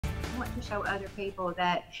to show other people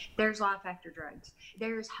that there's life after drugs.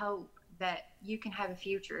 There's hope that you can have a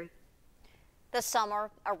future. This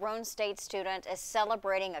summer, a Roane State student is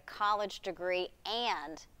celebrating a college degree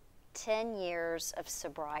and 10 years of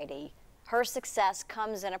sobriety. Her success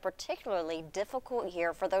comes in a particularly difficult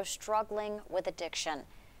year for those struggling with addiction.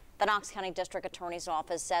 The Knox County District Attorney's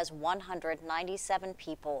Office says 197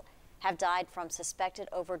 people have died from suspected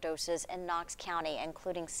overdoses in Knox County,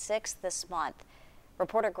 including 6 this month.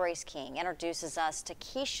 Reporter Grace King introduces us to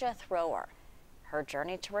Keisha Thrower, her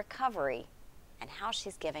journey to recovery, and how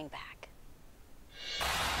she's giving back.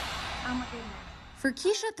 Oh my goodness. For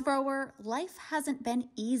Keisha Thrower, life hasn't been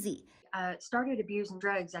easy. Started abusing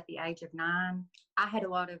drugs at the age of 9. I had a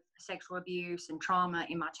lot of sexual abuse and trauma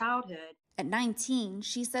in my childhood. At 19,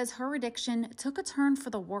 she says her addiction took a turn for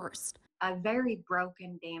the worst. A very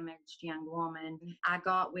broken, damaged young woman. I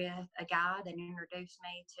got with a guy that introduced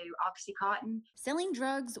me to Oxycontin. Selling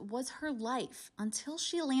drugs was her life until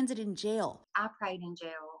she landed in jail. I prayed in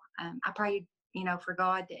jail. I prayed, for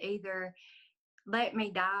God to either let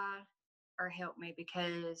me die or help me,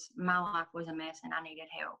 because my life was a mess and I needed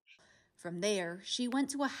help. From there, she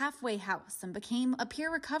went to a halfway house and became a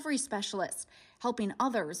peer recovery specialist, helping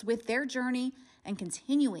others with their journey and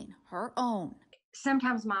continuing her own.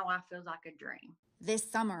 Sometimes my life feels like a dream.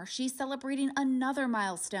 This summer, she's celebrating another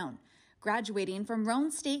milestone, graduating from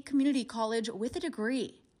Roane State Community College with a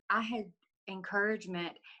degree. I had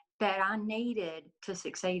encouragement that I needed to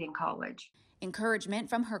succeed in college. Encouragement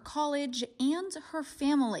from her college and her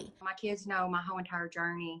family. My kids know my whole entire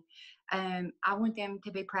journey. I want them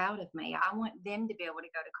to be proud of me. I want them to be able to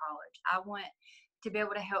go to college. I want to be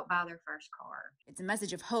able to help buy their first car. It's a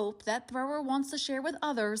message of hope that Thrower wants to share with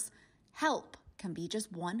others. Help can be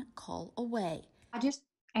just one call away. I just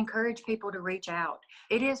encourage people to reach out.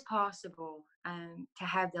 It is possible to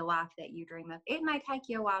have the life that you dream of. It may take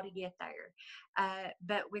you a while to get there,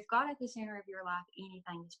 but with God at the center of your life,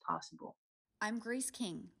 anything is possible. I'm Grace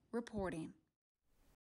King, reporting.